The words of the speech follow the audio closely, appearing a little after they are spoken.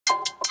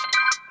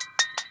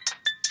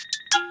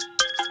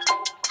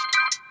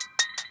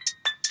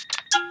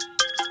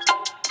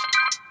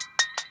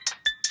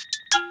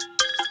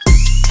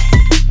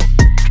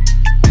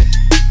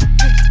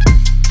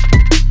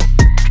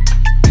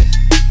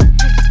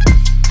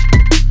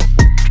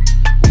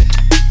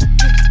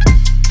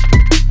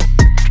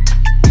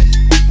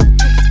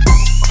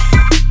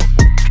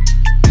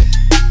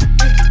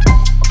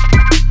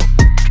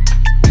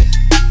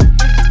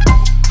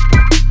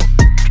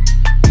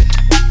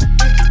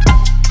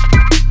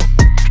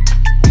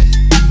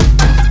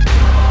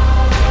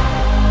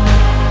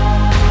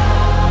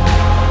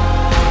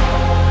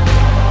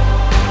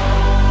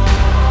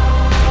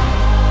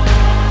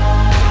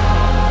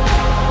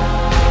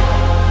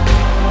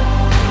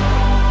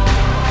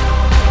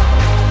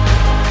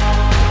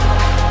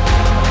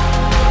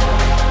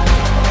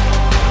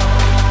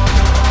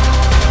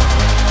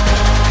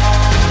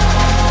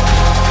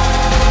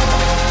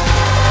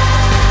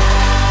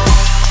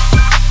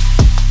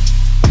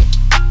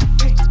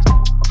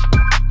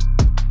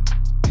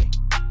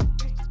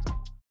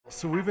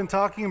So we've been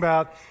talking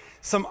about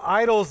some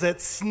idols that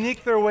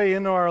sneak their way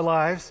into our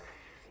lives.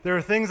 There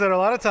are things that a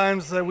lot of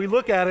times that we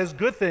look at as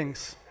good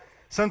things,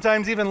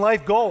 sometimes even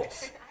life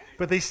goals,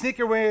 but they sneak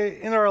their way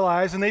into our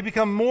lives and they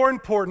become more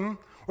important,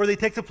 or they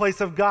take the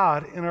place of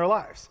God in our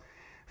lives.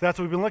 That's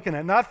what we've been looking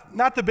at.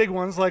 Not the big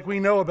ones like we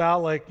know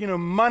about, like,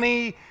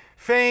 money,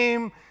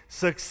 fame,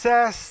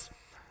 success,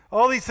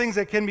 all these things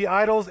that can be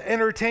idols,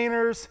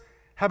 entertainers.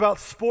 How about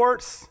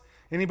sports?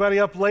 Anybody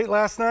up late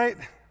last night?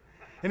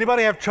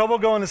 Anybody have trouble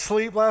going to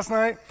sleep last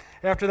night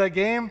after that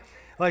game?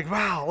 Like,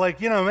 wow,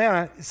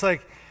 man, it's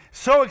like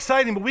so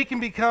exciting, but we can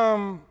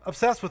become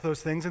obsessed with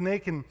those things, and they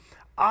can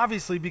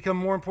obviously become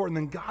more important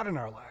than God in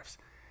our lives.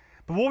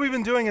 But what we've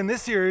been doing in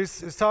this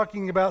series is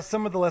talking about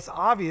some of the less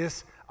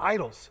obvious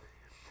idols.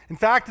 In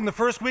fact, in the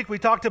first week, we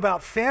talked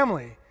about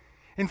family.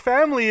 And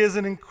family is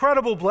an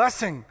incredible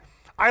blessing.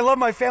 I love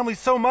my family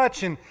so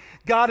much, and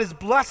God has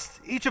blessed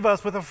each of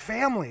us with a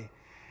family.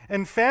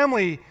 And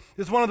family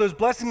is one of those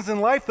blessings in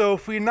life, though,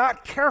 if we're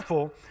not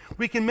careful,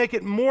 we can make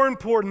it more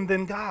important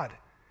than God,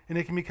 and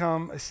it can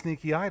become a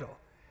sneaky idol.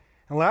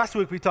 And last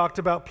week, we talked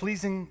about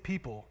pleasing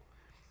people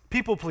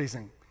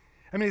pleasing.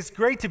 I mean, it's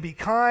great to be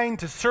kind,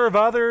 to serve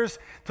others,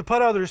 to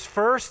put others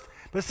first,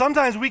 but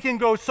sometimes we can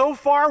go so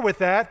far with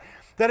that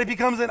it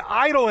becomes an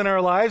idol in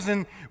our lives,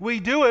 and we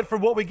do it for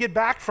what we get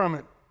back from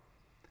it.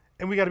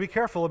 And we got to be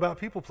careful about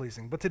people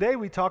pleasing. But today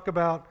we talk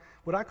about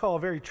what I call a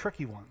very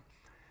tricky one,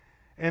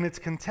 and it's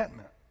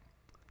contentment.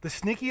 The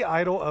sneaky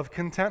idol of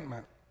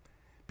contentment.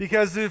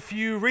 Because if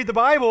you read the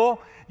Bible,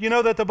 you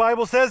know that the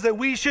Bible says that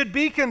we should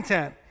be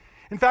content.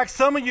 In fact,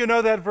 some of you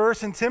know that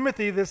verse in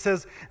Timothy that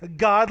says,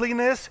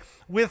 godliness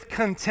with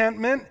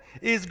contentment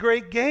is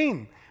great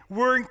gain.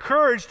 We're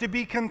encouraged to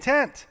be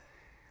content.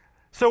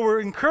 So we're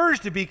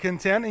encouraged to be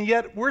content, and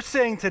yet we're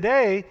saying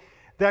today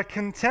that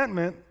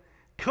contentment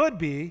could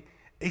be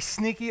a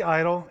sneaky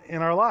idol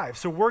in our lives.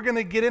 So we're going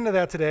to get into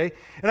that today.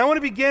 And I want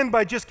to begin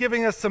by just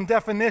giving us some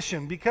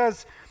definition,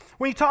 because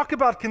when you talk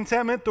about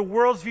contentment, the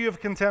world's view of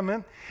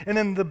contentment, and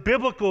then the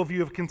biblical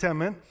view of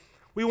contentment,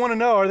 we want to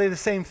know, are they the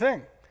same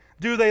thing?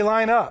 Do they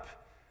line up?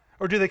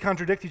 Or do they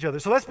contradict each other?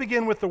 So let's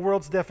begin with the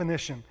world's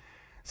definition.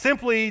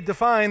 Simply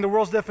defined, the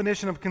world's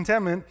definition of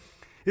contentment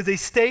is a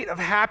state of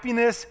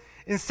happiness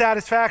and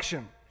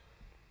satisfaction.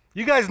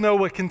 You guys know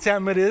what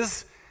contentment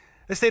is,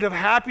 a state of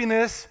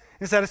happiness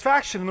and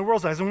satisfaction in the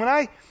world's eyes. And when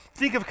I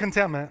think of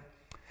contentment,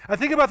 I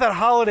think about that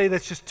holiday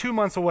that's just 2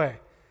 months away.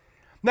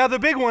 Now, the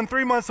big one,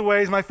 3 months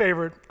away, is my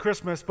favorite,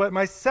 Christmas, but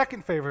my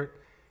second favorite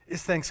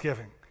is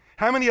Thanksgiving.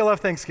 How many of you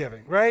love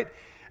Thanksgiving, right?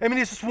 I mean,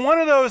 it's just one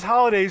of those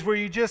holidays where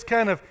you just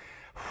kind of,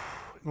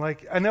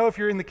 like, I know if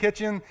you're in the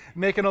kitchen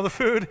making all the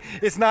food,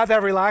 it's not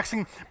that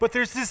relaxing, but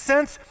there's this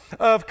sense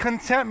of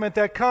contentment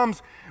that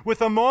comes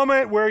with a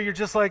moment where you're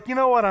just like, you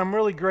know what, I'm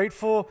really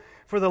grateful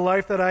for the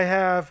life that I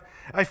have.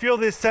 I feel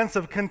this sense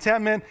of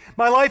contentment.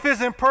 My life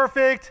isn't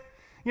perfect.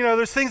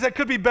 There's things that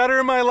could be better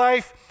in my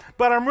life,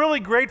 but I'm really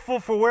grateful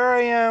for where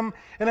I am,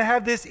 and I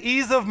have this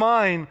ease of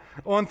mind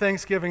on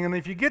Thanksgiving. And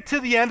if you get to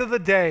the end of the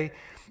day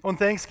on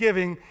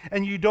Thanksgiving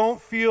and you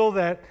don't feel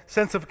that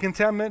sense of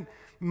contentment,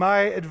 my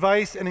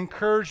advice and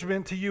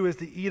encouragement to you is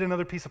to eat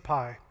another piece of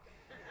pie.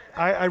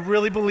 I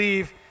really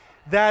believe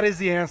that is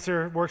the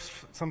answer. It works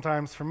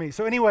sometimes for me.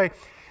 So anyway,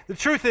 the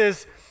truth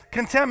is,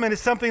 contentment is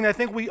something that I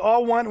think we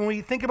all want. When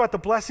we think about the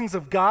blessings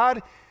of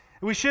God,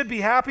 we should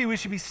be happy, we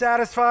should be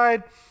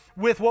satisfied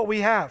with what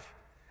we have.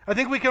 I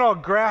think we can all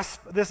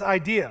grasp this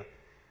idea,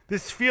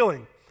 this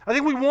feeling. I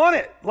think we want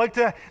it, like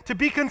to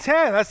be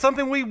content. That's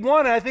something we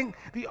want. And I think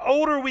the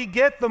older we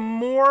get, the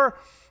more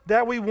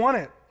that we want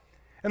it.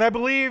 And I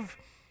believe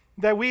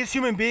that we as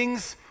human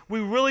beings, we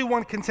really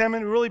want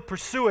contentment, we really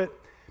pursue it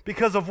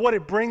because of what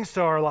it brings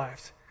to our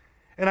lives.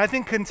 And I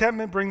think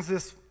contentment brings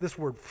this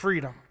word,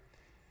 freedom.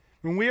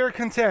 When we are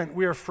content,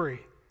 we are free.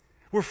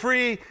 We're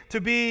free to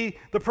be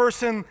the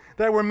person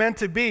that we're meant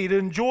to be, to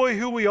enjoy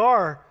who we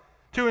are,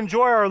 to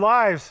enjoy our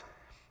lives,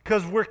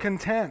 because we're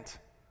content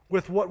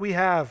with what we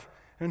have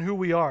and who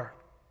we are.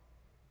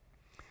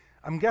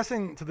 I'm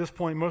guessing to this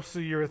point, most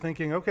of you are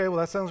thinking, okay, well,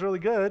 that sounds really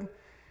good.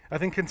 I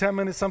think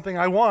contentment is something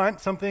I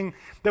want, something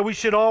that we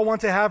should all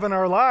want to have in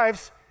our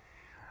lives.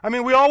 I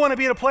mean, we all want to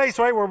be at a place,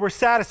 right, where we're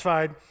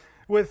satisfied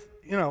with,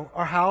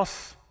 our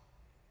house,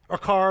 our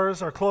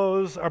cars, our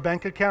clothes, our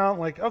bank account.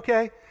 Like,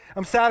 okay,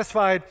 I'm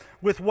satisfied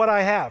with what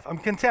I have. I'm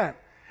content.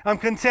 I'm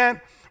content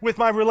with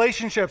my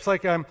relationships.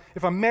 Like,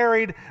 if I'm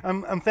married,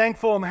 I'm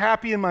thankful, I'm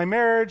happy in my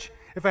marriage.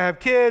 If I have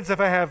kids, if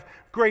I have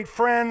great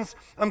friends,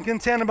 I'm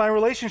content in my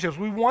relationships.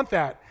 We want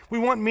that. We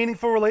want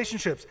meaningful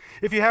relationships.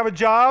 If you have a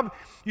job,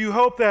 you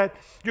hope that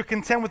you're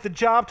content with the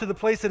job to the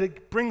place that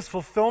it brings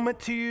fulfillment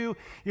to you.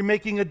 You're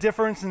making a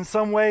difference in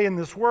some way in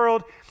this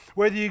world.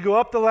 Whether you go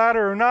up the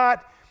ladder or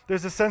not,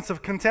 there's a sense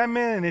of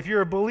contentment. And if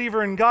you're a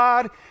believer in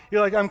God,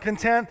 you're like, I'm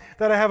content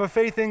that I have a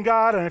faith in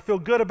God and I feel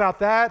good about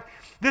that.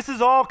 This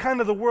is all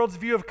kind of the world's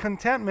view of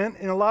contentment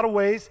in a lot of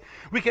ways.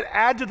 We could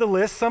add to the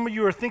list. Some of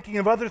you are thinking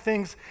of other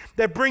things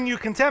that bring you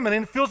contentment,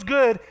 and it feels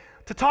good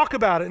to talk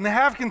about it and to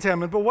have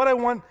contentment. But what I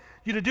want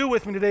you to do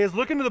with me today is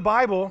look into the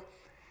Bible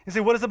and say,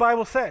 what does the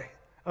Bible say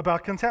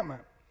about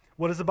contentment?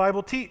 What does the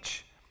Bible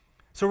teach?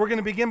 So we're going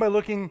to begin by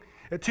looking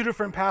at two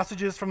different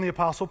passages from the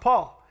Apostle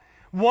Paul.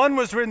 One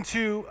was written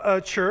to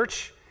a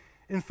church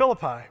in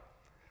Philippi.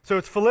 So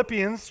it's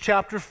Philippians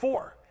chapter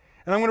 4.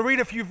 And I'm going to read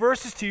a few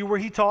verses to you where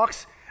he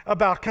talks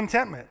about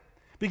contentment.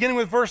 Beginning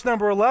with verse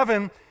number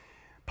 11,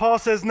 Paul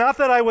says, "Not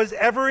that I was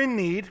ever in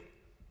need,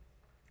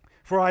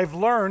 for I've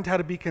learned how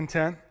to be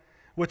content,"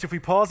 which if we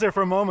pause there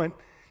for a moment,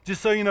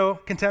 just so you know,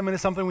 contentment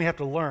is something we have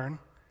to learn.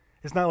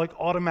 It's not like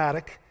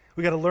automatic.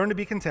 We got to learn to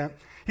be content.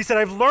 He said,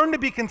 "I've learned to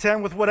be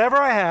content with whatever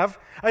I have.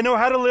 I know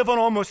how to live on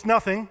almost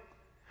nothing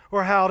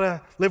or how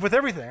to live with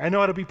everything. I know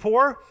how to be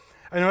poor.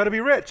 I know how to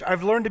be rich.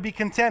 I've learned to be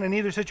content in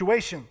either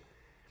situation."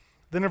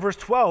 Then in verse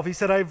 12, he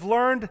said, "I've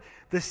learned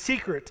the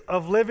secret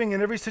of living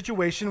in every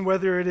situation,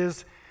 whether it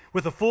is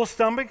with a full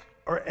stomach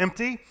or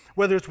empty,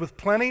 whether it's with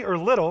plenty or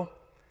little."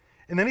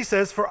 And then he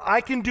says, "For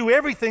I can do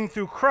everything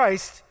through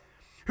Christ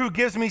who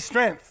gives me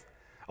strength."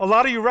 A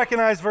lot of you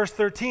recognize verse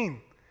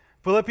 13,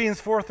 Philippians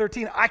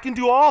 4:13. "I can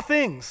do all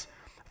things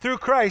through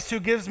Christ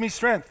who gives me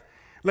strength."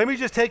 Let me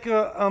just take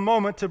a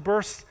moment to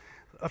burst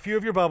a few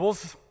of your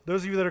bubbles,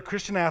 those of you that are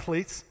Christian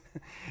athletes,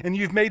 and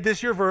you've made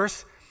this your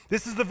verse.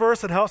 This is the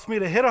verse that helps me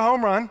to hit a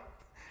home run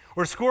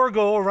or score a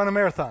goal or run a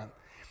marathon.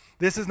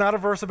 This is not a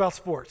verse about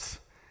sports.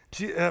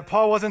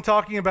 Paul wasn't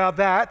talking about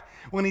that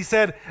when he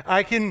said,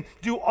 "I can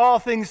do all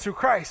things through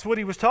Christ." What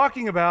he was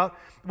talking about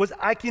was,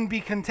 I can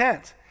be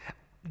content.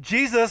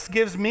 Jesus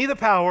gives me the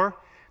power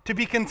to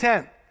be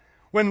content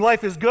when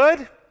life is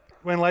good,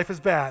 when life is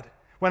bad,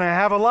 when I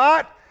have a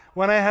lot,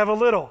 when I have a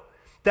little.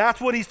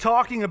 That's what he's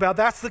talking about.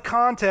 That's the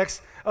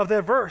context of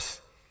that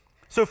verse.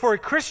 So for a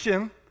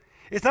Christian,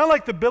 it's not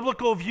like the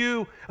biblical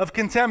view of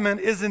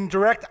contentment is in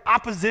direct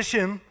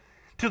opposition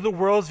to the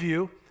world's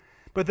view,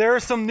 but there are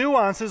some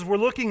nuances we're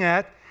looking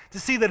at to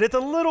see that it's a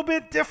little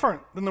bit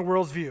different than the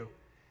world's view.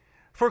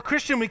 For a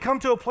Christian, we come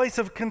to a place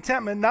of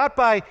contentment not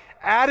by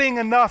adding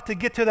enough to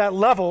get to that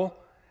level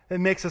that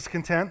makes us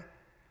content,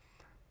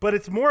 but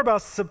it's more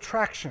about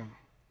subtraction.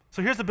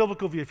 So here's the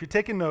biblical view. If you're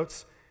taking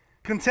notes,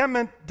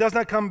 contentment does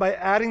not come by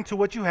adding to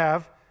what you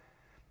have,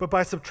 but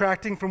by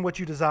subtracting from what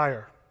you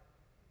desire.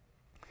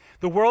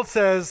 The world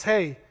says,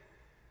 hey,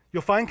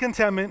 you'll find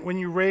contentment when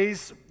you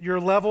raise your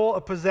level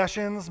of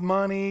possessions,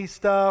 money,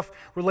 stuff,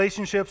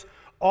 relationships,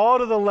 all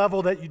to the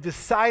level that you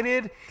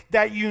decided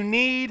that you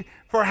need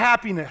for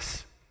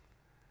happiness.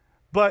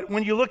 But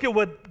when you look at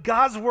what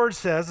God's word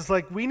says, it's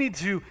like we need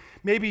to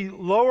maybe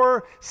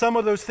lower some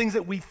of those things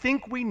that we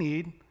think we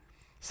need,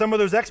 some of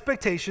those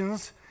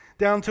expectations,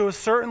 down to a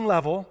certain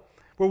level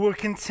where we're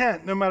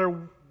content no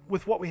matter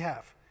with what we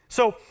have.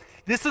 So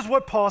this is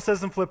what Paul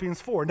says in Philippians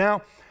 4.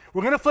 Now,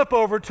 we're going to flip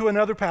over to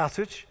another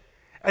passage,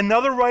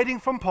 another writing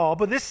from Paul,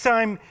 but this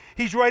time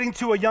he's writing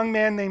to a young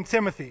man named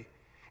Timothy.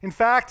 In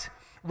fact,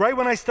 right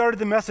when I started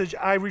the message,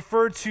 I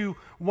referred to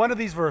one of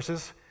these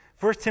verses,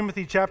 1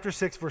 Timothy chapter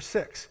 6, verse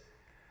 6.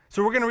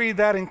 So we're going to read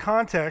that in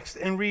context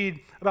and read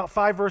about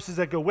 5 verses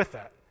that go with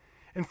that.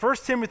 In 1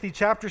 Timothy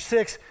chapter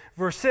 6,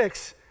 verse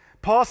 6,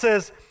 Paul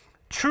says,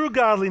 "True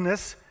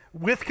godliness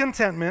with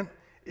contentment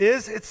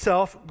is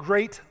itself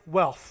great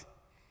wealth."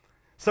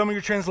 Some of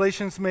your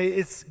translations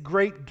it's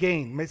great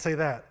gain, may say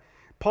that.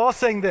 Paul's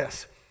saying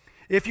this: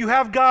 if you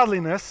have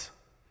godliness,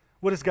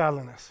 what is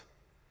godliness?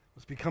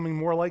 It's becoming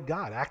more like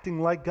God, acting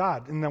like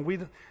God. And then we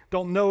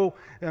don't know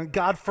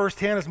God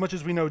firsthand as much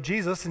as we know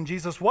Jesus, and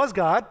Jesus was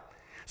God.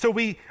 So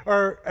we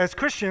are, as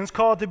Christians,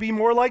 called to be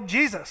more like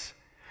Jesus.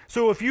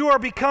 So if you are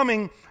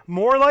becoming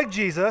more like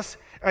Jesus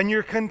and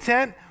you're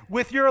content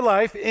with your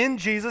life in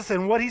Jesus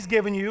and what he's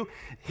given you,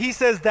 he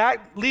says that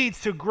leads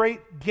to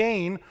great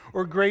gain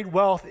or great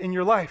wealth in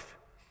your life.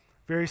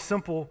 Very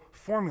simple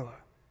formula.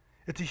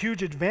 It's a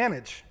huge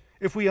advantage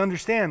if we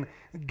understand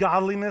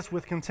godliness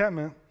with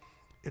contentment.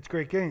 It's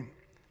great gain.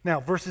 Now,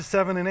 verses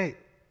 7 and 8.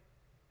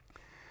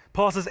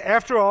 Paul says,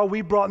 "After all,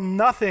 we brought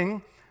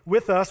nothing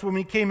with us when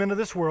we came into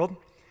this world,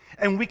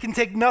 and we can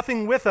take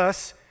nothing with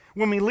us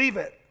when we leave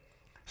it.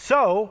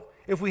 So,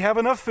 if we have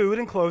enough food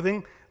and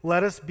clothing,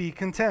 let us be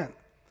content."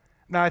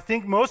 Now, I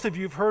think most of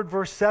you have heard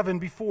verse 7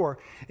 before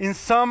in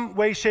some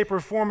way, shape,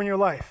 or form in your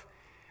life.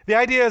 The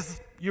idea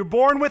is you're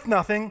born with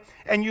nothing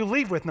and you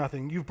leave with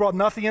nothing. You've brought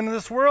nothing into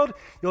this world,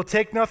 you'll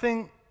take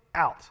nothing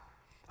out.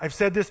 I've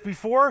said this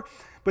before,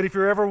 but if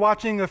you're ever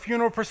watching a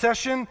funeral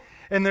procession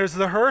and there's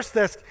the hearse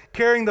that's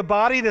carrying the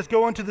body that's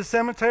going to the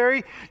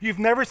cemetery, you've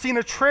never seen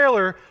a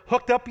trailer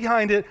hooked up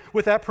behind it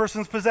with that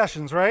person's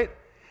possessions, right?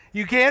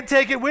 You can't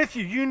take it with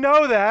you. You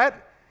know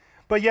that,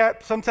 but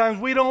yet sometimes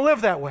we don't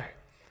live that way.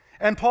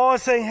 And Paul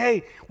is saying,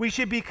 hey, we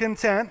should be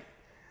content,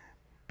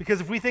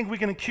 because if we think we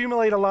can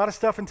accumulate a lot of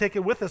stuff and take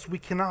it with us, we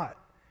cannot.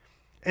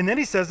 And then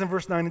he says in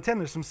verse 9 and 10,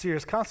 there's some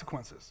serious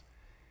consequences.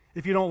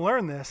 If you don't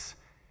learn this,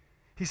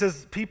 he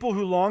says, people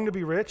who long to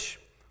be rich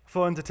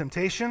fall into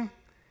temptation,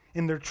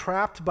 and they're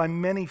trapped by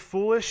many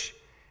foolish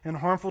and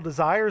harmful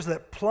desires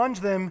that plunge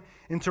them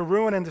into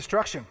ruin and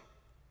destruction.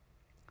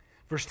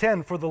 Verse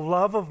 10, "For the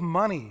love of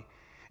money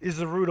is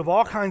the root of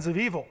all kinds of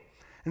evil,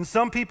 And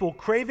some people,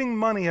 craving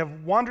money,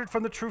 have wandered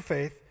from the true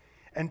faith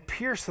and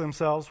pierced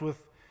themselves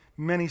with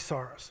many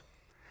sorrows.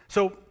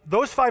 So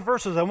those 5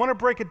 verses, I want to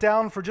break it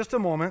down for just a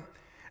moment,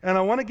 and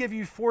I want to give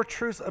you 4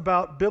 truths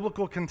about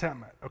biblical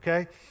contentment,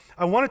 okay?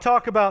 I want to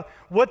talk about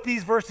what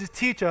these verses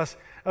teach us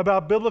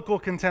about biblical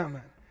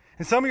contentment.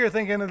 And some of you are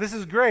thinking, this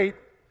is great,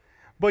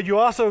 but you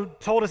also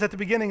told us at the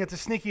beginning it's a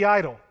sneaky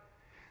idol.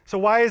 So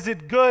why is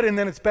it good and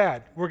then it's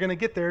bad? We're going to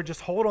get there.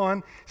 Just hold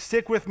on.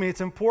 Stick with me. It's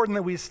important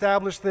that we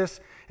establish this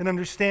and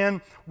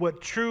understand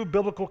what true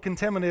biblical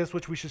contentment is,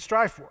 which we should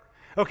strive for.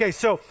 Okay,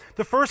 so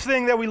the first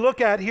thing that we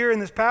look at here in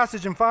this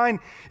passage and find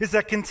is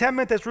that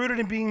contentment that's rooted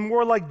in being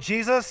more like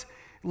Jesus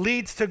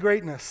leads to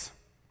greatness.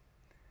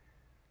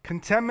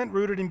 Contentment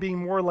rooted in being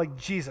more like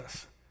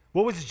Jesus.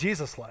 What was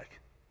Jesus like?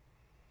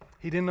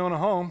 He didn't own a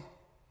home.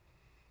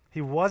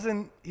 He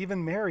wasn't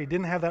even married,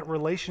 didn't have that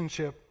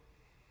relationship.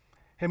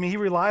 I mean, he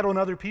relied on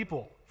other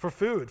people for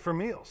food, for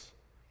meals.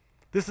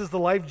 This is the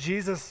life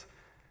Jesus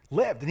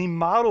lived, and he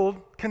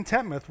modeled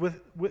contentment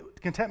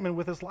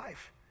with his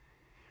life.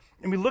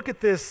 And we look at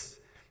this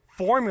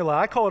formula,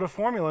 I call it a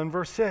formula in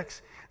verse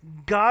 6.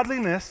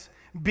 Godliness,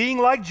 being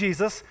like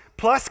Jesus,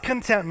 plus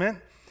contentment,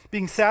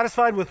 being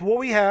satisfied with what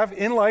we have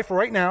in life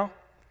right now,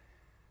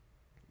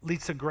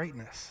 leads to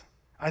greatness.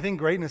 I think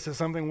greatness is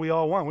something we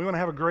all want. We want to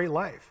have a great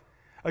life.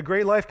 A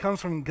great life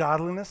comes from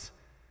godliness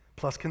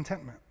plus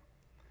contentment.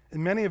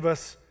 And many of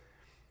us,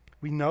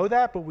 we know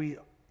that, but we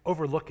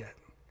overlook it.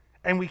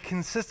 And we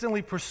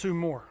consistently pursue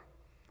more.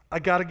 I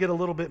got to get a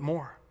little bit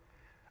more.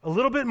 A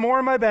little bit more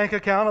in my bank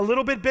account, a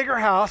little bit bigger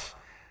house,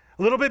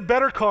 a little bit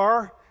better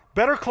car,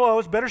 better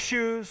clothes, better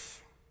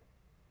shoes,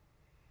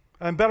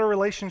 and better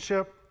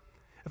relationship.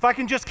 If I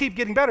can just keep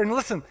getting better. And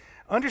listen,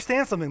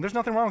 understand something. There's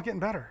nothing wrong with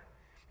getting better.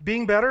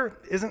 Being better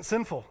isn't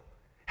sinful.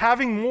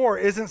 Having more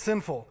isn't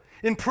sinful.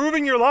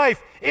 Improving your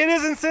life, it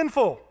isn't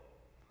sinful.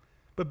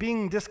 But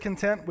being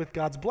discontent with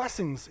God's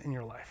blessings in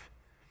your life,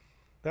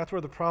 that's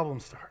where the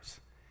problem starts.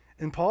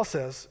 And Paul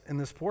says in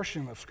this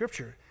portion of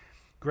Scripture,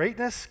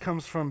 greatness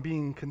comes from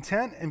being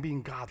content and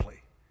being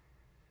godly.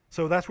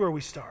 So that's where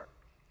we start.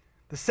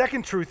 The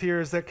second truth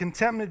here is that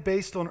contentment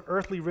based on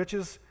earthly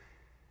riches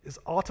is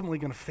ultimately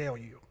going to fail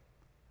you.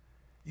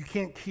 You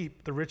can't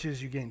keep the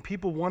riches you gain.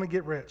 People want to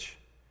get rich.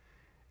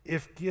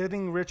 If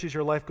getting rich is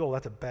your life goal,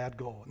 that's a bad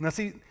goal. Now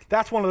see,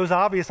 that's one of those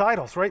obvious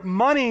idols, right?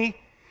 Money,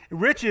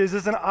 riches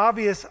is an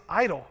obvious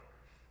idol,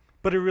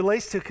 but it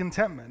relates to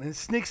contentment, and it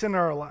sneaks into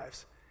our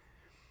lives.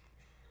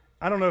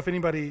 I don't know if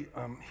anybody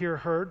here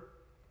heard,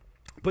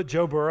 but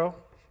Joe Burrow,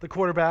 the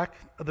quarterback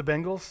of the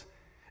Bengals,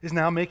 is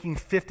now making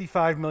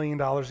 $55 million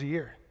a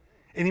year.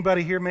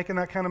 Anybody here making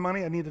that kind of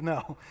money? I need to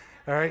know.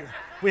 All right?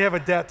 We have a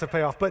debt to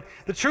pay off. But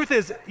the truth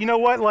is, you know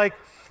what?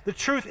 The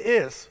truth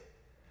is,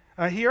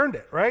 he earned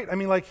it, right? I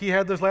mean, he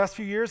had those last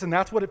few years, and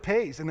that's what it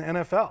pays in the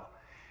NFL.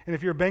 And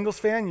if you're a Bengals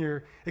fan,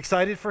 you're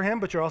excited for him,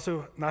 but you're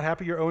also not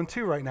happy you're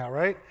 0-2 right now,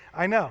 right?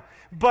 I know.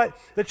 But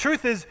the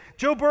truth is,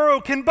 Joe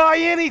Burrow can buy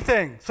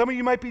anything. Some of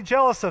you might be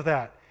jealous of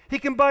that. He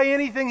can buy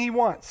anything he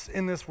wants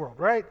in this world,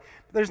 right?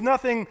 There's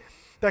nothing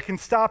that can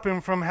stop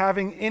him from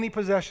having any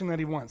possession that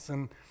he wants.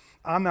 And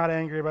I'm not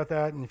angry about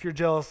that. And if you're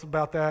jealous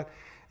about that,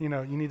 you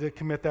need to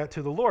commit that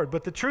to the Lord.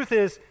 But the truth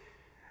is,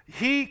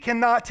 he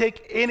cannot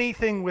take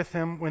anything with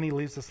him when he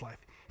leaves this life.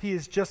 He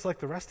is just like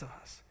the rest of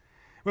us.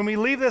 When we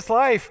leave this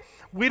life,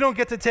 we don't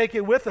get to take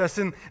it with us.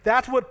 And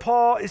that's what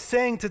Paul is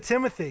saying to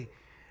Timothy.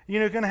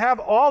 You're going to have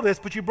all this,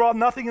 but you brought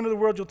nothing into the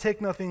world. You'll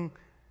take nothing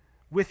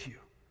with you.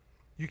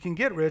 You can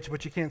get rich,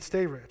 but you can't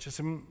stay rich.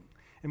 It's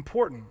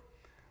important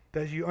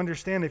that you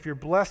understand if you're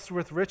blessed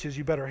with riches,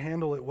 you better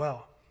handle it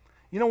well.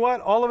 You know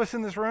what? All of us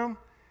in this room,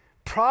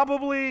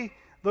 probably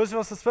those of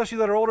us especially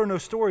that are older know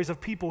stories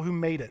of people who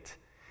made it.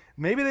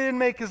 Maybe they didn't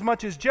make as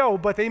much as Joe,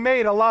 but they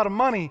made a lot of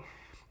money.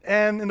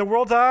 And in the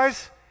world's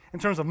eyes, in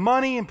terms of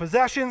money and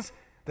possessions,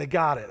 they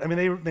got it. I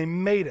mean, they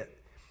made it.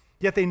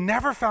 Yet they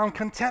never found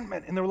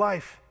contentment in their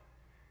life.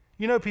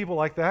 You know people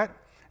like that.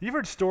 You've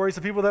heard stories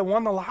of people that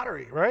won the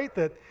lottery, right?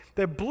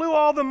 That blew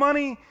all the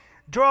money,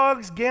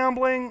 drugs,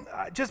 gambling,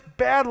 just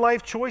bad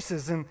life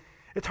choices. And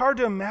it's hard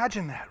to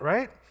imagine that,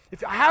 right?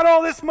 If I had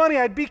all this money,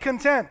 I'd be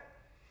content.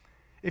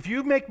 If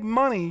you make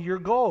money your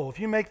goal, if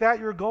you make that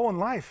your goal in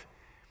life,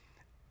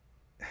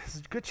 there's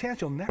a good chance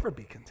you'll never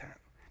be content.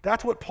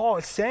 That's what Paul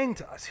is saying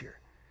to us here.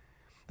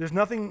 There's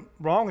nothing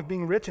wrong with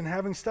being rich and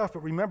having stuff,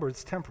 but remember,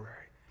 it's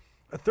temporary.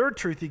 A third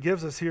truth he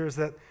gives us here is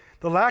that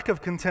the lack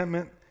of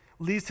contentment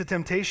leads to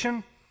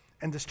temptation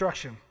and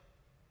destruction.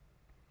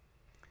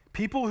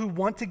 People who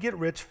want to get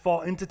rich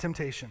fall into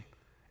temptation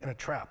and a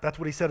trap. That's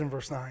what he said in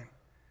verse 9.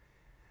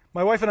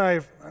 My wife and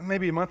I,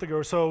 maybe a month ago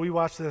or so, we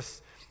watched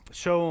this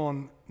show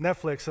on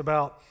Netflix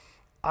about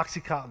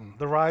OxyContin,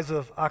 the rise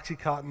of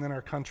OxyContin in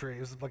our country. It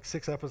was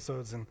 6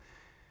 episodes, and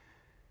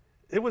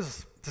it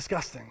was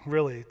disgusting,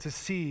 really, to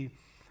see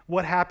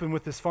what happened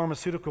with this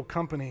pharmaceutical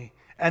company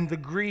and the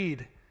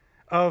greed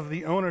of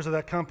the owners of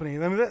that company.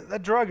 I mean,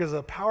 that drug is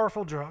a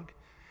powerful drug,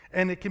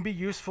 and it can be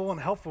useful and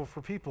helpful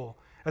for people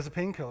as a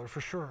painkiller,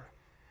 for sure,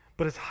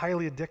 but it's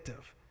highly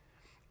addictive.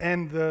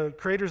 and the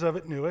creators of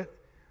it knew it,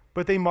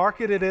 but they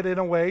marketed it in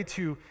a way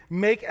to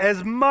make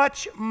as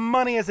much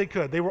money as they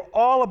could. They were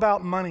all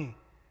about money.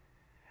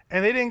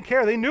 And they didn't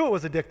care. They knew it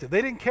was addictive.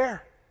 They didn't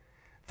care.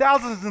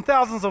 Thousands and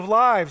thousands of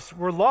lives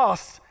were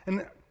lost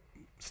and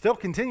still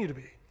continue to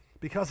be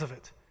because of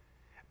it.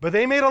 But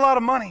they made a lot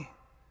of money.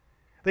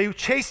 They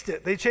chased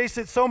it. They chased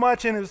it so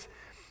much, and it was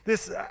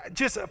this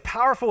just a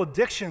powerful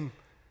addiction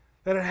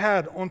that it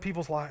had on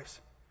people's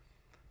lives.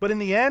 But in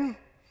the end,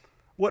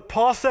 what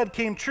Paul said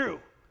came true: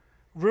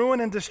 ruin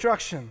and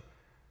destruction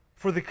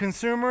for the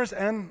consumers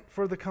and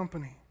for the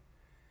company.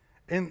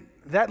 And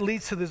that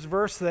leads to this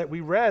verse that we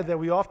read that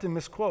we often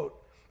misquote,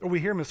 or we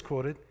hear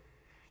misquoted.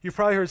 You've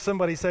probably heard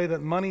somebody say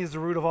that money is the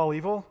root of all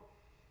evil.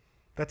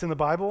 That's in the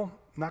Bible.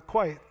 Not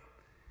quite.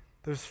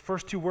 Those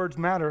first two words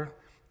matter.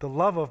 The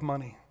love of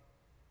money.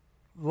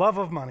 Love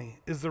of money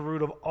is the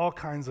root of all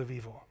kinds of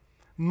evil.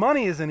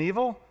 Money isn't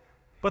evil,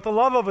 but the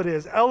love of it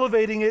is,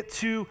 elevating it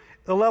to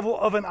the level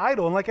of an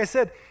idol. And like I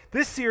said,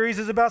 this series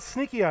is about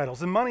sneaky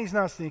idols, and money's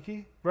not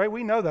sneaky, right?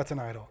 We know that's an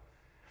idol.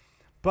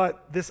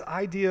 But this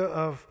idea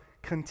of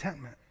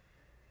contentment,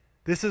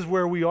 this is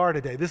where we are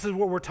today. This is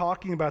what we're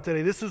talking about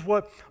today. This is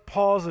what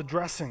Paul's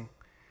addressing.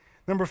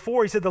 Number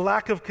 4, he said, the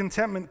lack of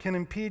contentment can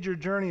impede your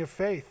journey of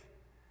faith.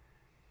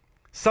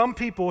 Some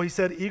people, he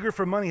said, eager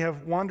for money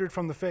have wandered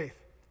from the faith.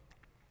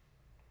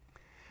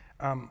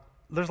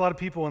 There's a lot of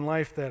people in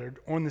life that are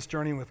on this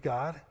journey with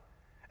God,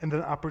 and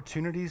then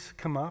opportunities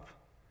come up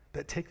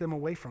that take them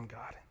away from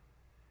God.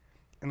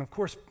 And of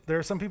course, there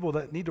are some people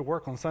that need to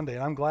work on Sunday,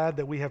 and I'm glad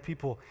that we have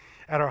people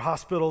at our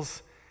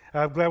hospitals.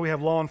 I'm glad we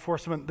have law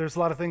enforcement. There's a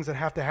lot of things that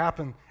have to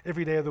happen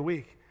every day of the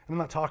week. And I'm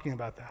not talking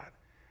about that.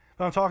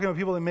 But I'm talking about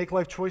people that make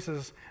life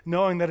choices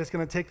knowing that it's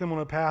going to take them on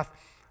a path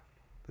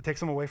that takes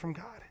them away from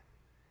God.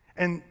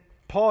 And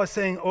Paul is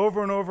saying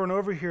over and over and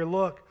over here,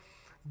 look,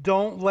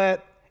 don't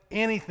let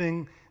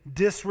anything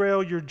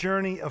disrail your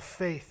journey of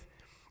faith.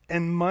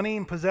 And money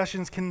and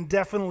possessions can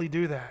definitely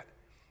do that.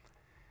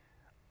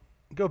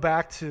 Go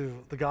back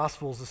to the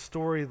Gospels, the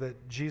story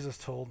that Jesus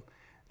told.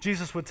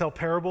 Jesus would tell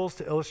parables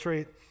to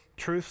illustrate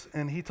truths,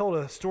 and he told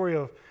a story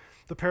of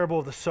the parable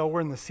of the sower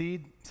and the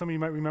seed. Some of you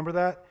might remember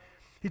that.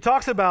 He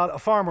talks about a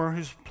farmer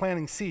who's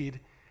planting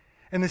seed,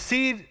 and the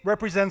seed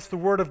represents the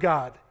Word of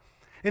God.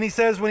 And he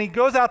says when he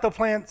goes out to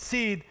plant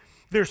seed,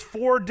 there's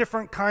 4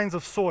 different kinds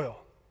of soil.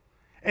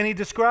 And he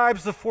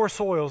describes the 4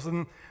 soils,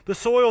 and the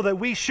soil that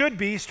we should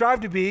be,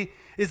 strive to be,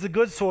 is the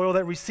good soil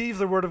that receives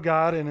the Word of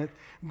God and it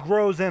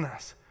grows in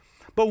us.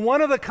 But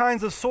one of the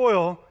kinds of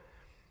soil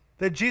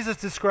that Jesus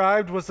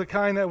described was the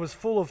kind that was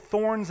full of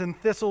thorns and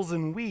thistles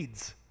and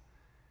weeds.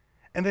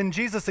 And then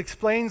Jesus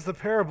explains the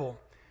parable.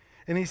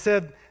 And he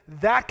said,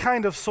 that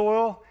kind of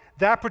soil,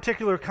 that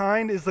particular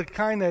kind, is the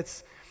kind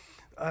that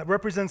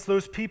represents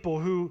those people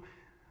who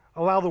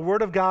allow the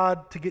Word of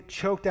God to get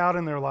choked out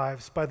in their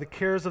lives by the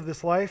cares of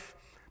this life,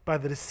 by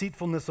the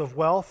deceitfulness of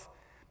wealth,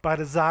 by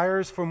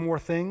desires for more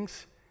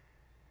things.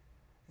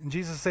 And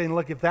Jesus is saying,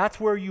 look, if that's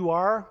where you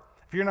are,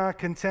 if you're not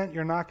content,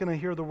 you're not going to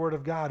hear the Word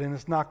of God, and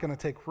it's not going to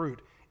take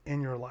root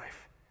in your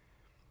life.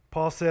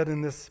 Paul said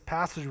in this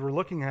passage we're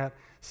looking at,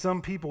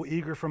 some people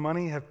eager for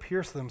money have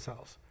pierced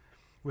themselves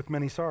with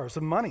many sorrows.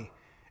 So money,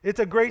 it's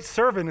a great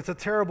servant, it's a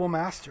terrible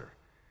master.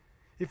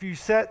 If you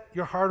set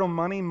your heart on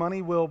money,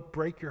 money will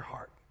break your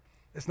heart.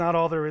 It's not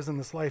all there is in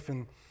this life.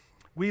 And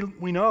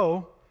we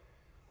know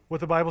what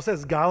the Bible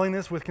says,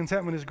 godliness with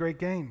contentment is great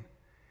gain.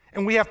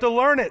 And we have to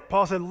learn it.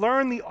 Paul said,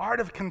 learn the art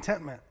of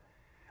contentment.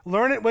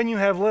 Learn it when you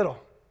have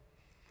little.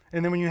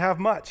 And then when you have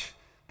much,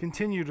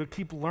 continue to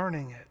keep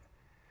learning it.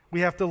 We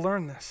have to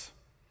learn this.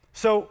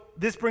 So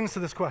this brings us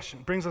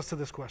to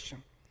this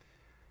question.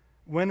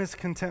 When is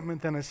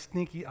contentment then a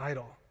sneaky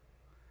idol?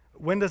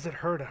 When does it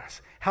hurt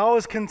us? How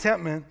is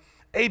contentment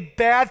a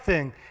bad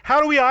thing? How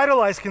do we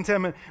idolize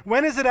contentment?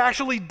 When is it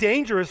actually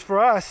dangerous for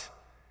us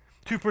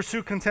to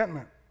pursue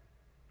contentment?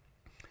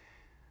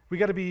 We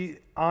got to be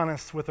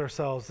honest with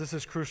ourselves. This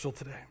is crucial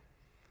today.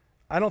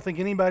 I don't think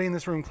anybody in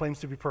this room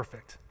claims to be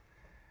perfect.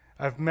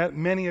 I've met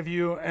many of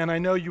you, and I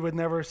know you would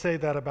never say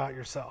that about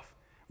yourself.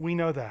 We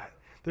know that.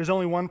 There's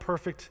only one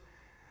perfect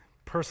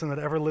person that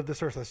ever lived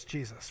this earth. That's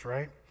Jesus,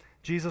 right?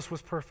 Jesus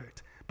was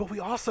perfect. But we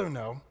also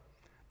know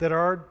that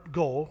our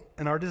goal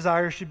and our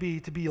desire should be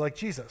to be like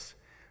Jesus.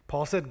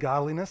 Paul said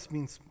godliness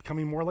means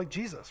becoming more like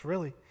Jesus,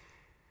 really.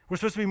 We're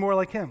supposed to be more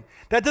like him.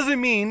 That doesn't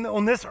mean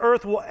on this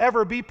earth we'll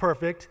ever be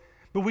perfect,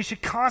 but we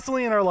should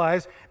constantly in our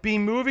lives be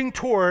moving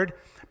toward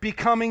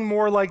becoming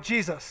more like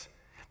Jesus.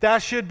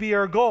 That should be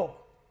our goal.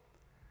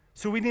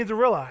 So we need to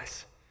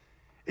realize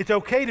it's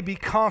okay to be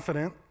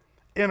confident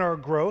in our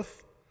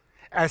growth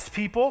as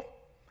people,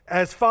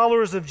 as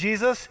followers of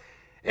Jesus,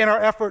 in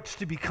our efforts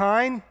to be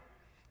kind,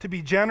 to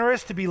be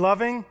generous, to be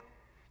loving,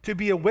 to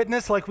be a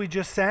witness like we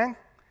just sang.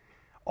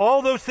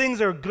 All those things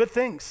are good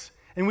things,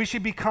 and we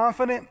should be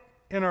confident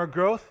in our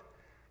growth,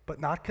 but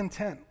not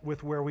content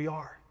with where we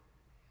are.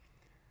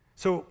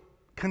 So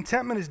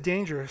contentment is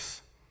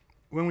dangerous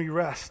when we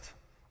rest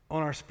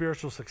on our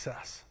spiritual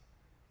success.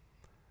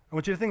 I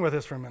want you to think about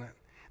this for a minute.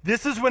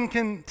 This is when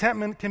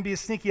contentment can be a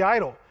sneaky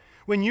idol.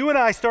 When you and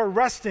I start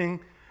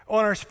resting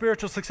on our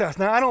spiritual success.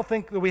 Now, I don't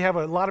think that we have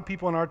a lot of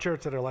people in our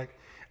church that are like,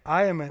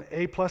 I am an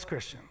A-plus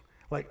Christian.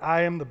 Like,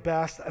 I am the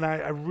best, and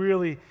I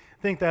really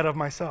think that of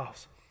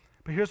myself.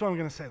 But here's what I'm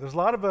going to say. There's a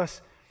lot of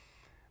us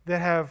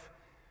that have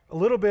a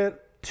little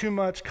bit too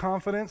much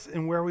confidence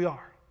in where we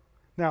are.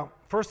 Now,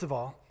 first of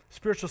all,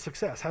 spiritual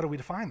success, how do we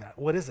define that?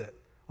 What is it?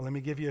 Well, let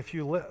me give you a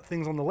few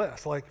things on the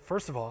list. Like,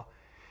 first of all,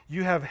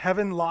 you have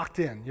heaven locked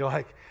in. You're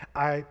like,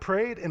 I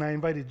prayed and I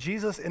invited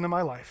Jesus into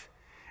my life,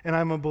 and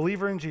I'm a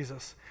believer in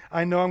Jesus.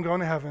 I know I'm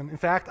going to heaven. In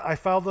fact, I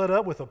followed that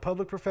up with a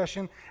public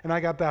profession, and I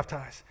got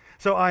baptized.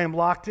 So I am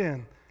locked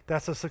in.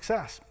 That's a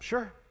success.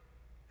 Sure,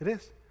 it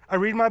is. I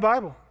read my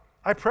Bible.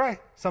 I pray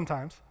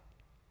sometimes.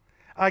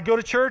 I go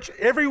to church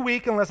every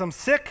week unless I'm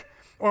sick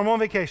or I'm on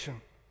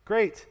vacation.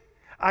 Great.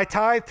 I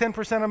tithe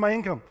 10% of my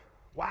income.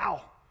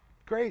 Wow,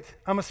 great.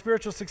 I'm a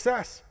spiritual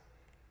success.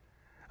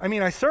 I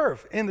mean, I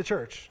serve in the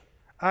church.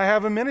 I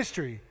have a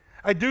ministry.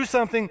 I do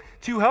something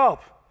to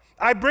help.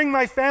 I bring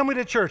my family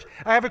to church.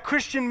 I have a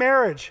Christian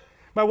marriage.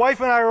 My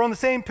wife and I are on the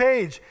same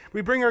page.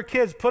 We bring our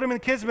kids, put them in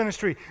the kids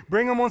ministry,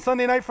 bring them on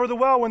Sunday night for the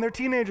well when they're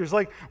teenagers.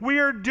 Like, we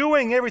are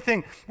doing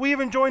everything. We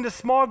even joined a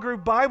small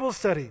group Bible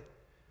study.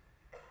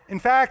 In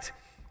fact,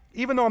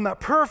 even though I'm not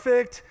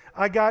perfect,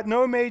 I got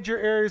no major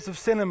areas of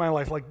sin in my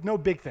life, like no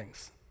big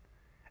things.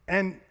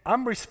 And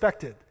I'm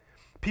respected.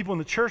 People in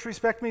the church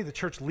respect me. The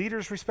church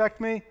leaders respect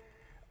me.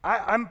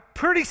 I'm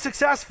pretty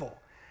successful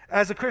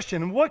as a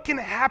Christian. And what can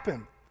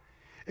happen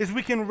is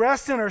we can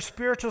rest in our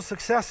spiritual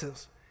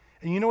successes.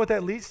 And you know what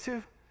that leads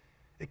to?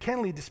 It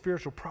can lead to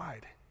spiritual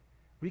pride.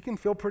 We can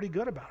feel pretty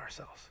good about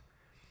ourselves.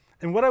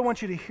 And what I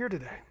want you to hear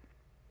today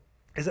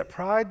is that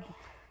pride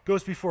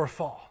goes before a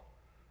fall.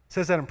 It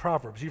says that in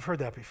Proverbs. You've heard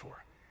that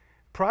before.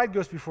 Pride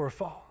goes before a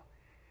fall.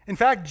 In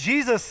fact,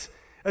 Jesus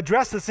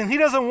addressed this, and he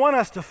doesn't want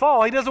us to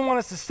fall. He doesn't want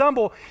us to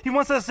stumble. He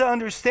wants us to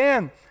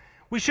understand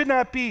we should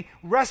not be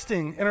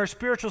resting in our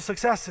spiritual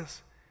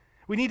successes.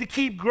 We need to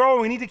keep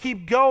growing. We need to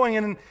keep going.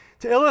 And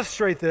to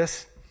illustrate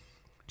this,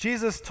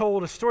 Jesus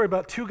told a story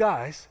about two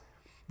guys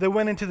that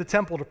went into the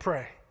temple to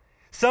pray.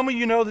 Some of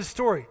you know this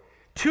story.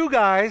 Two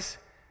guys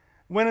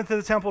went into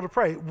the temple to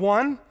pray.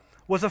 One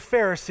was a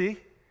Pharisee,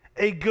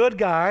 a good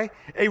guy,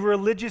 a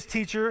religious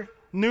teacher,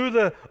 knew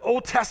the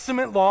Old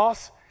Testament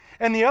laws,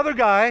 and the other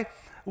guy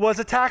was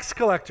a tax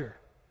collector,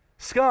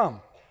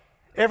 scum.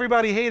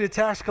 Everybody hated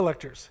tax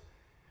collectors.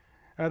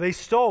 They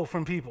stole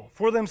from people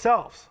for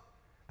themselves.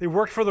 They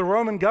worked for the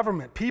Roman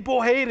government.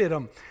 People hated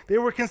them. They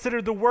were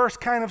considered the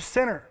worst kind of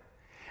sinner.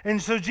 And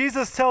so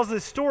Jesus tells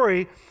this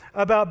story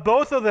about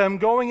both of them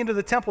going into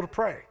the temple to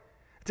pray.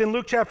 It's in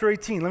Luke chapter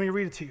 18. Let me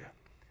read it to you.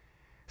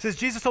 It says,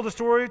 Jesus told the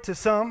story to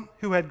some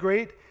who had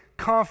great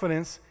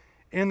confidence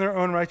in their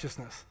own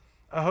righteousness.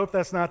 I hope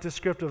that's not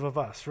descriptive of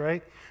us,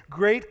 right?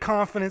 Great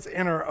confidence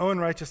in our own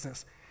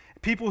righteousness.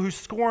 People who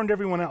scorned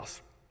everyone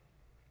else.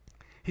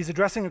 He's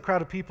addressing a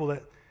crowd of people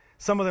that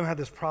some of them had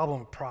this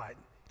problem of pride.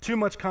 Too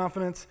much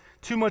confidence,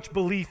 too much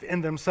belief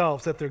in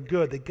themselves that they're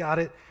good. They got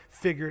it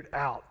figured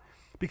out.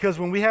 Because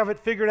when we have it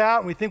figured out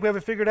and we think we have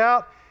it figured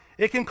out,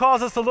 it can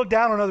cause us to look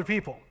down on other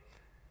people.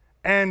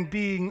 And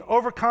being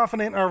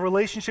overconfident in our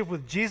relationship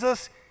with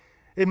Jesus,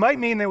 it might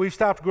mean that we've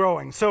stopped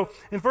growing. So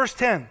in verse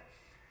 10,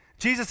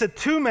 Jesus said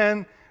 2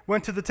 men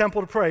went to the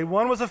temple to pray.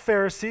 One was a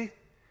Pharisee,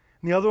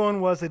 and the other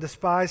one was a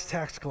despised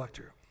tax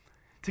collector.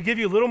 To give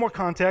you a little more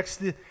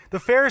context, the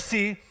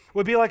Pharisee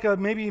would be like a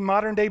maybe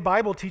modern-day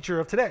Bible teacher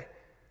of today.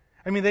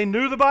 I mean, they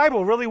knew the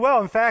Bible really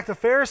well. In fact, a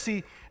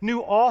Pharisee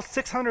knew all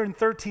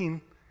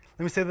 613,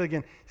 let me say that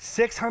again,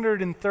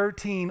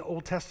 613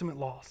 Old Testament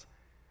laws.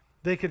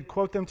 They could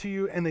quote them to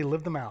you, and they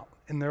lived them out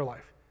in their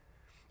life.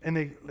 And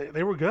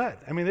they were good.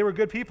 I mean, they were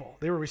good people.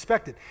 They were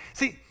respected.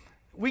 See,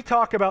 we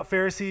talk about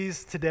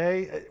Pharisees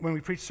today when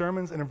we preach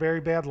sermons in a very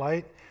bad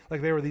light,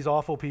 like they were these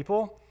awful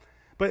people.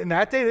 But in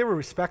that day, they were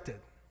respected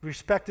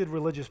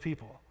religious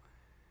people.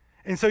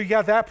 And so you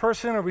got that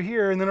person over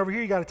here, and then over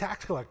here you got a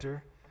tax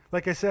collector.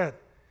 Like I said,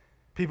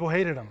 people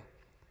hated him.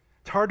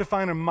 It's hard to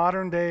find a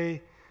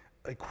modern-day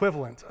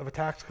equivalent of a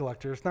tax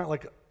collector. It's not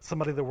like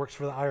somebody that works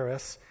for the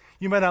IRS.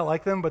 You might not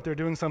like them, but they're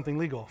doing something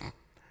legal.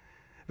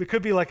 It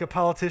could be like a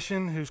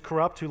politician who's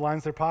corrupt, who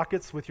lines their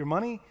pockets with your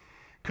money.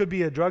 Could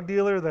be a drug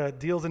dealer that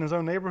deals in his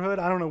own neighborhood.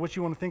 I don't know what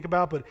you want to think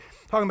about, but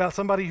talking about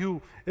somebody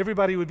who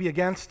everybody would be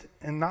against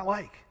and not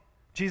like.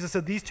 Jesus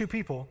said these two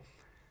people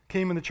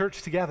came in the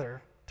church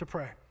together to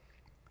pray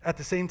at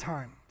the same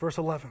time. Verse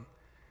 11.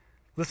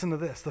 Listen to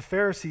this. The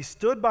Pharisee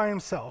stood by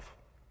himself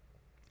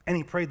and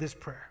he prayed this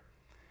prayer.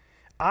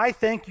 I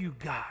thank you,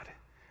 God,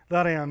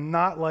 that I am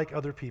not like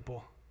other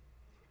people.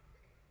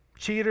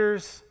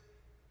 Cheaters,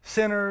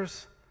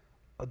 sinners,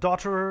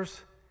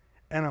 adulterers,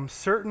 and I'm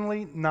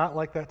certainly not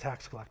like that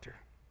tax collector.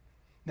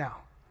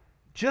 Now,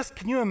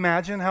 can you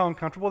imagine how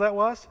uncomfortable that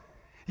was?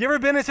 You ever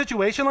been in a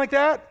situation like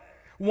that?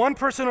 One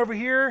person over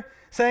here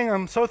saying,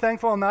 I'm so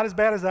thankful I'm not as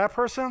bad as that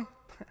person.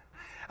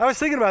 I was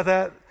thinking about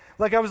that.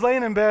 Like I was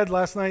laying in bed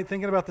last night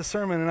thinking about the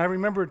sermon, and I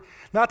remembered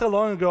not that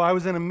long ago I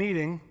was in a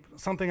meeting,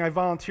 something I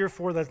volunteer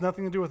for that's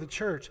nothing to do with the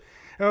church.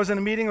 And I was in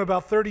a meeting of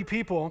about 30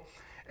 people,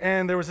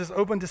 and there was this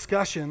open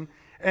discussion,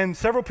 and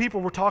several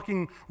people were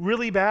talking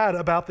really bad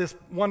about this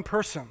one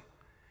person.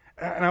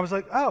 And I was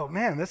like, oh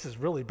man, this is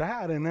really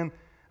bad. And then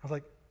I was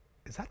like,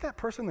 is that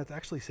person that's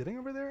actually sitting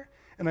over there?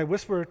 And I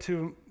whispered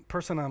to the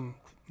person I'm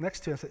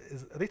next to, I said,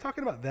 are they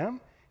talking about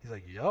them? He's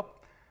like, yep.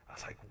 I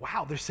was like,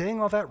 wow, they're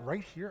saying all that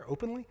right here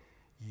openly?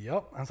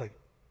 Yep. I was like,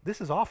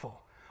 this is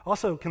awful.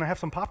 Also, can I have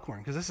some popcorn?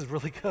 Because this is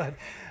really good,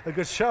 a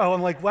good show.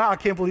 I'm like, wow, I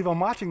can't believe I'm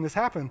watching this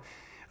happen.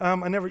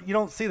 You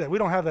don't see that. We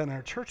don't have that in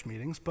our church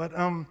meetings. But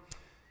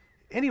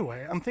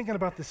anyway, I'm thinking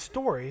about this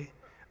story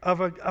of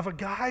a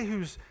guy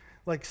who's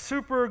like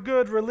super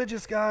good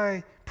religious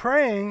guy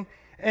praying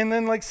and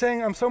then like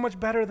saying, I'm so much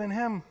better than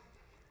him.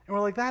 And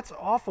we're like, that's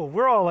awful.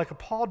 We're all like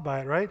appalled by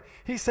it, right?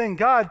 He's saying,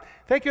 God,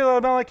 thank you that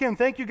I'm not like him.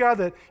 Thank you, God,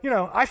 that,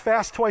 I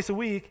fast twice a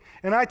week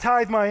and I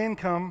tithe my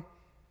income.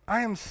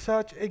 I am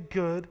such a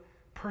good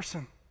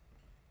person.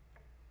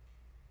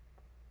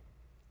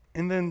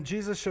 And then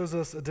Jesus shows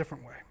us a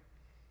different way.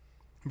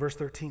 In verse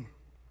 13,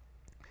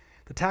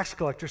 the tax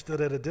collector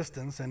stood at a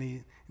distance and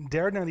he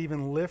dared not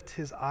even lift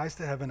his eyes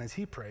to heaven as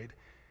he prayed.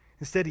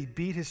 Instead, he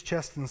beat his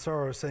chest in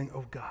sorrow, saying,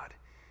 oh God,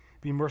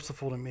 be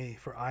merciful to me,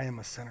 for I am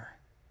a sinner.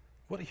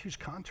 What a huge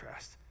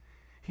contrast.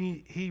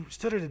 He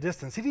stood at a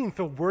distance. He didn't even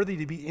feel worthy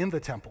to be in the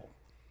temple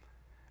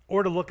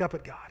or to look up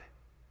at God.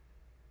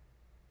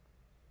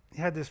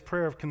 He had this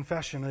prayer of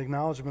confession and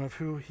acknowledgement of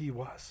who he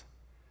was.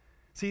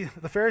 See,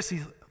 the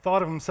Pharisee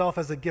thought of himself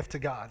as a gift to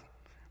God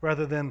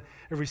rather than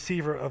a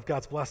receiver of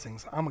God's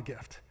blessings. I'm a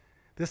gift.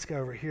 This guy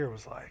over here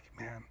was like,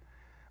 man,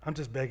 I'm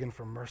just begging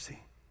for mercy.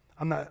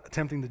 I'm not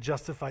attempting to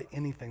justify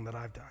anything that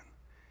I've done.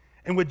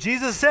 And what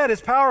Jesus said is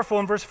powerful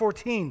in verse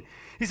 14.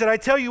 He said, I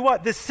tell you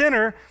what, this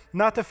sinner,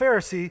 not the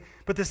Pharisee,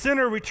 but the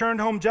sinner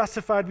returned home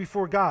justified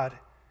before God.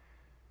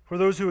 For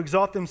those who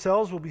exalt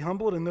themselves will be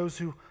humbled, and those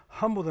who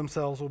humble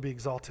themselves will be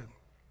exalted.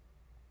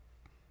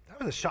 That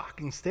was a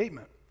shocking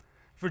statement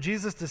for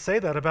Jesus to say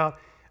that about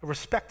a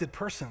respected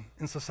person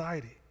in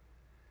society.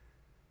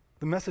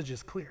 The message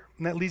is clear.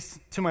 And that leads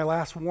to my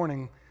last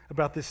warning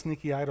about this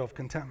sneaky idol of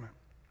contentment.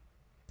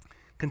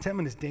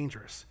 Contentment is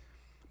dangerous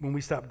when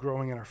we stop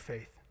growing in our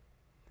faith.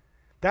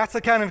 That's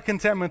the kind of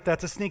contentment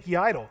that's a sneaky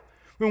idol.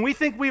 When we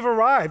think we've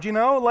arrived,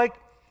 like,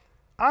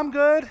 I'm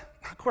good.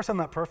 Of course, I'm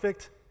not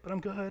perfect, but I'm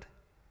good.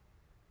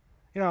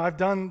 I've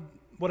done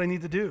what I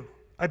need to do.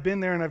 I've been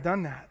there and I've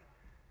done that.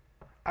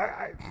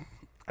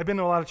 I've been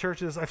to a lot of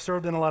churches. I've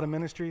served in a lot of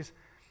ministries.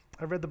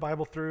 I've read the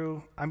Bible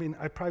through.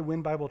 I'd probably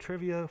win Bible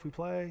trivia if we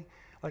play.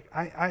 Like,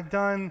 I've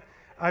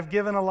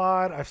given a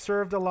lot. I've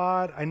served a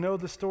lot. I know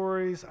the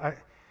stories.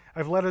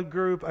 I've led a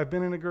group. I've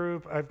been in a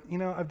group.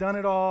 I've done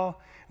it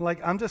all. Like,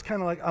 I'm just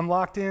kind of like, I'm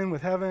locked in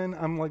with heaven.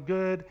 I'm like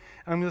good.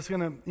 I'm just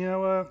going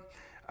to,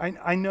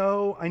 I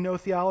know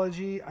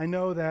theology. I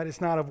know that it's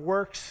not of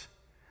works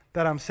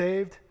that I'm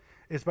saved.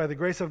 It's by the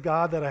grace of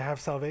God that I have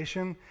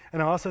salvation.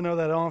 And I also know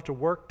that I don't have to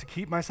work to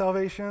keep my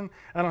salvation.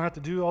 I don't have to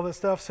do all this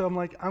stuff. So I'm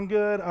like, I'm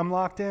good. I'm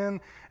locked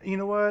in. You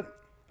know what?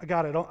 I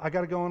got it. I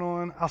got it going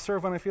on. I'll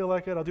serve when I feel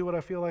like it. I'll do what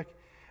I feel like.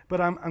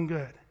 But I'm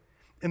good.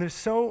 And there's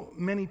so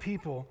many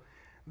people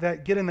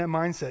that get in that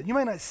mindset. You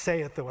might not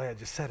say it the way I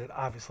just said it,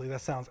 obviously.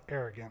 That sounds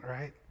arrogant,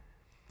 right?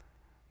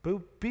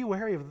 But be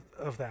wary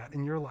of that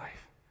in your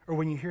life or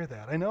when you hear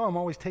that. I know I'm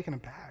always taken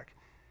aback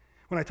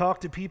when I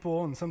talk to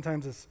people, and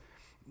sometimes it's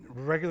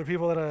regular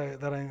people that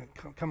I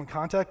come in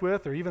contact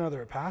with, or even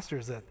other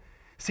pastors that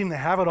seem to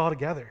have it all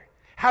together,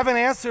 have an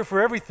answer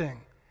for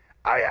everything.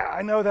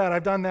 I know that.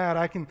 I've done that.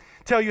 I can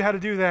tell you how to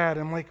do that.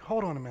 I'm like,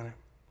 hold on a minute.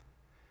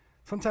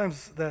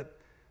 Sometimes that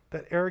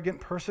arrogant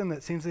person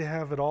that seems to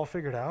have it all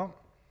figured out,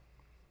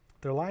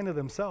 they're lying to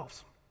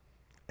themselves.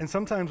 And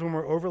sometimes when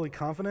we're overly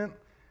confident,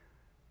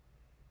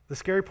 the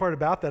scary part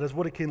about that is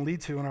what it can lead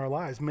to in our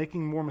lives,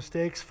 making more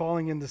mistakes,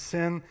 falling into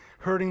sin,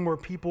 hurting more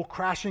people,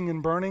 crashing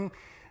and burning.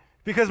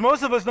 Because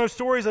most of us know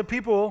stories of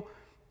people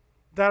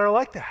that are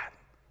like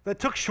that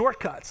took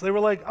shortcuts. They were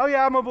like, oh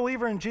yeah, I'm a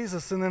believer in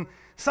Jesus, and then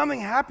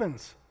something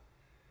happens.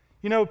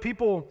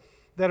 People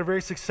that are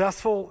very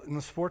successful in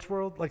the sports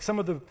world, like some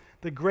of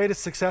the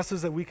greatest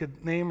successes that we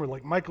could name were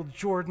like Michael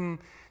Jordan,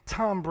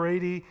 Tom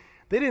Brady.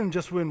 They didn't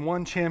just win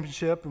one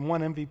championship and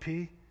one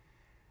MVP.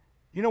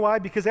 You know why?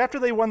 Because after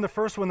they won the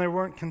first one, they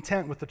weren't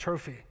content with the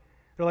trophy.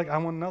 They're like, I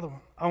want another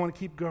one. I want to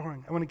keep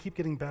growing. I want to keep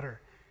getting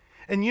better.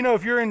 And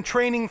if you're in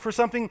training for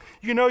something,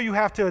 you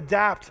have to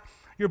adapt.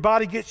 Your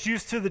body gets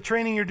used to the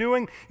training you're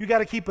doing. You got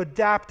to keep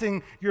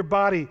adapting your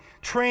body,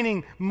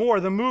 training more,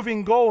 the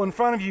moving goal in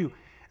front of you.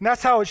 And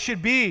that's how it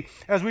should be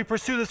as we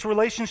pursue this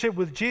relationship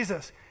with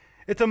Jesus.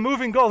 It's a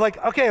moving goal.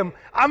 Like, okay,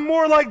 I'm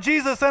more like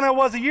Jesus than I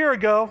was a year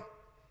ago,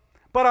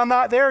 but I'm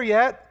not there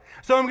yet.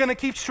 So I'm going to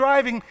keep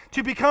striving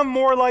to become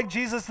more like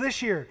Jesus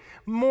this year.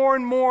 More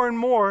and more and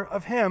more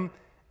of him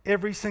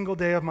every single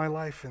day of my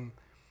life. And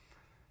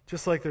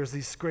just like there's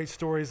these great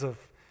stories of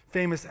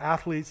famous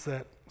athletes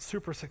that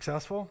super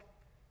successful,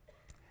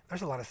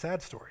 there's a lot of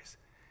sad stories.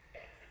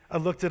 I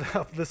looked it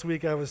up this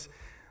week. I was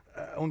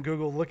on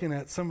Google looking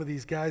at some of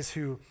these guys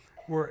who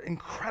were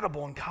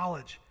incredible in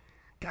college,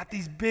 got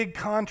these big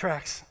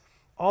contracts,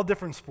 all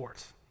different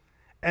sports,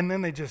 and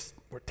then they just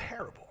were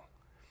terrible.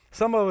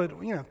 Some of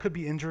it, could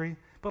be injury,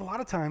 but a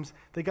lot of times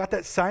they got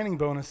that signing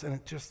bonus and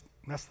it just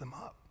messed them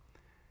up.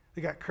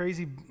 They got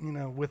crazy,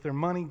 with their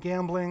money,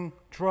 gambling,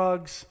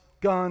 drugs,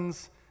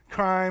 guns,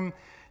 crime,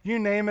 you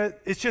name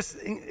it.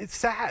 It's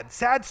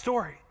sad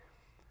story.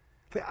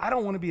 I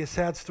don't want to be a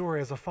sad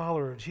story as a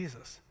follower of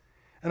Jesus.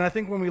 And I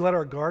think when we let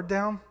our guard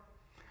down,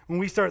 when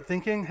we start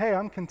thinking, hey,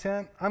 I'm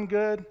content, I'm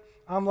good,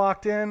 I'm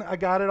locked in, I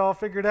got it all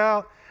figured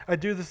out, I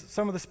do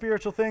some of the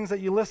spiritual things that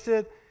you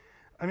listed,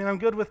 I'm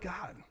good with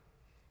God.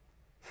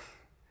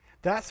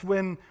 That's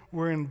when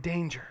we're in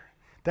danger.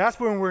 That's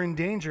when we're in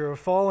danger of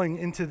falling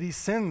into these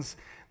sins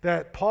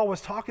that Paul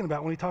was talking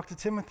about when he talked to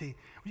Timothy.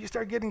 When you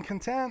start getting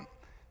content,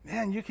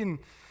 man, you can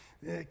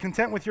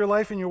content with your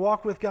life and your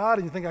walk with God,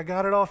 and you think, I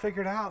got it all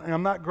figured out, and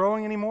I'm not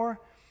growing anymore.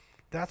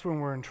 That's when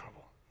we're in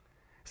trouble.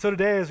 So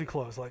today, as we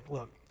close,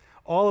 look,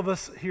 all of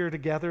us here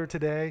together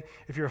today,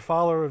 if you're a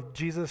follower of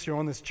Jesus, you're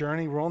on this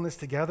journey, we're on this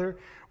together,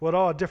 we're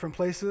all at different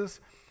places.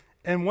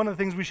 And one of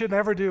the things we should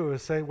never do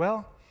is say,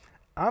 well,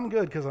 I'm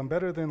good because I'm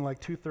better than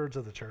 2/3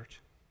 of the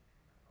church.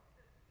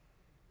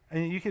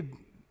 And you could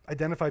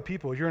identify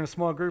people. You're in a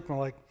small group and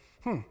like,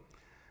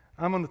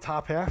 I'm on the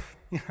top half,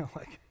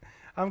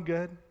 I'm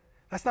good.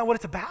 That's not what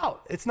it's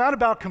about. It's not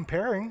about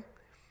comparing.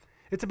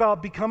 It's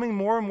about becoming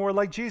more and more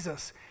like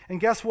Jesus. And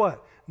guess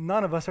what?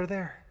 None of us are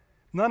there.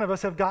 None of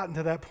us have gotten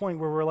to that point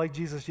where we're like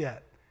Jesus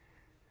yet.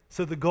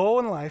 So the goal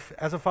in life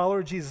as a follower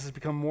of Jesus is to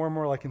become more and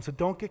more like him. So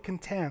don't get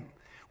content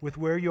with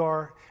where you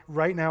are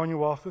right now in your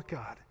walk with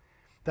God.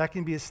 That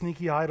can be a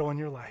sneaky idol in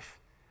your life.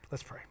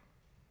 Let's pray.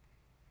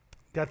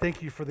 God,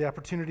 thank you for the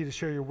opportunity to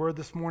share your word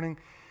this morning.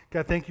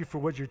 God, thank you for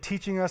what you're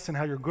teaching us and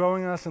how you're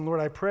growing us. And Lord,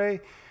 I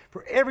pray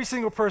for every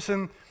single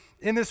person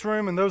in this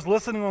room and those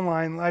listening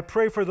online. I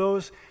pray for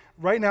those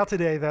right now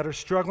today that are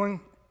struggling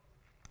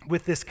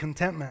with this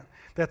contentment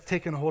that's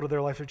taken hold of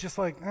their life. They're just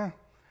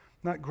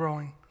not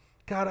growing.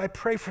 God, I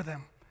pray for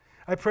them.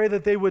 I pray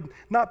that they would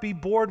not be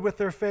bored with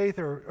their faith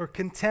or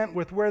content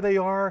with where they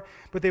are,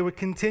 but they would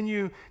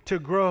continue to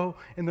grow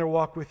in their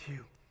walk with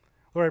you.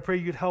 Lord, I pray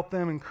you'd help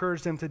them,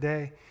 encourage them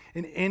today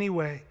in any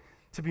way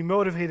to be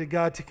motivated,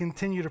 God, to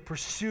continue to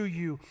pursue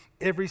you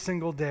every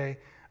single day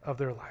of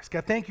their lives.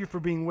 God, thank you for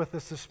being with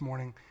us this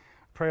morning.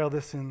 Pray all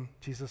this in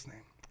Jesus'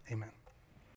 name. Amen.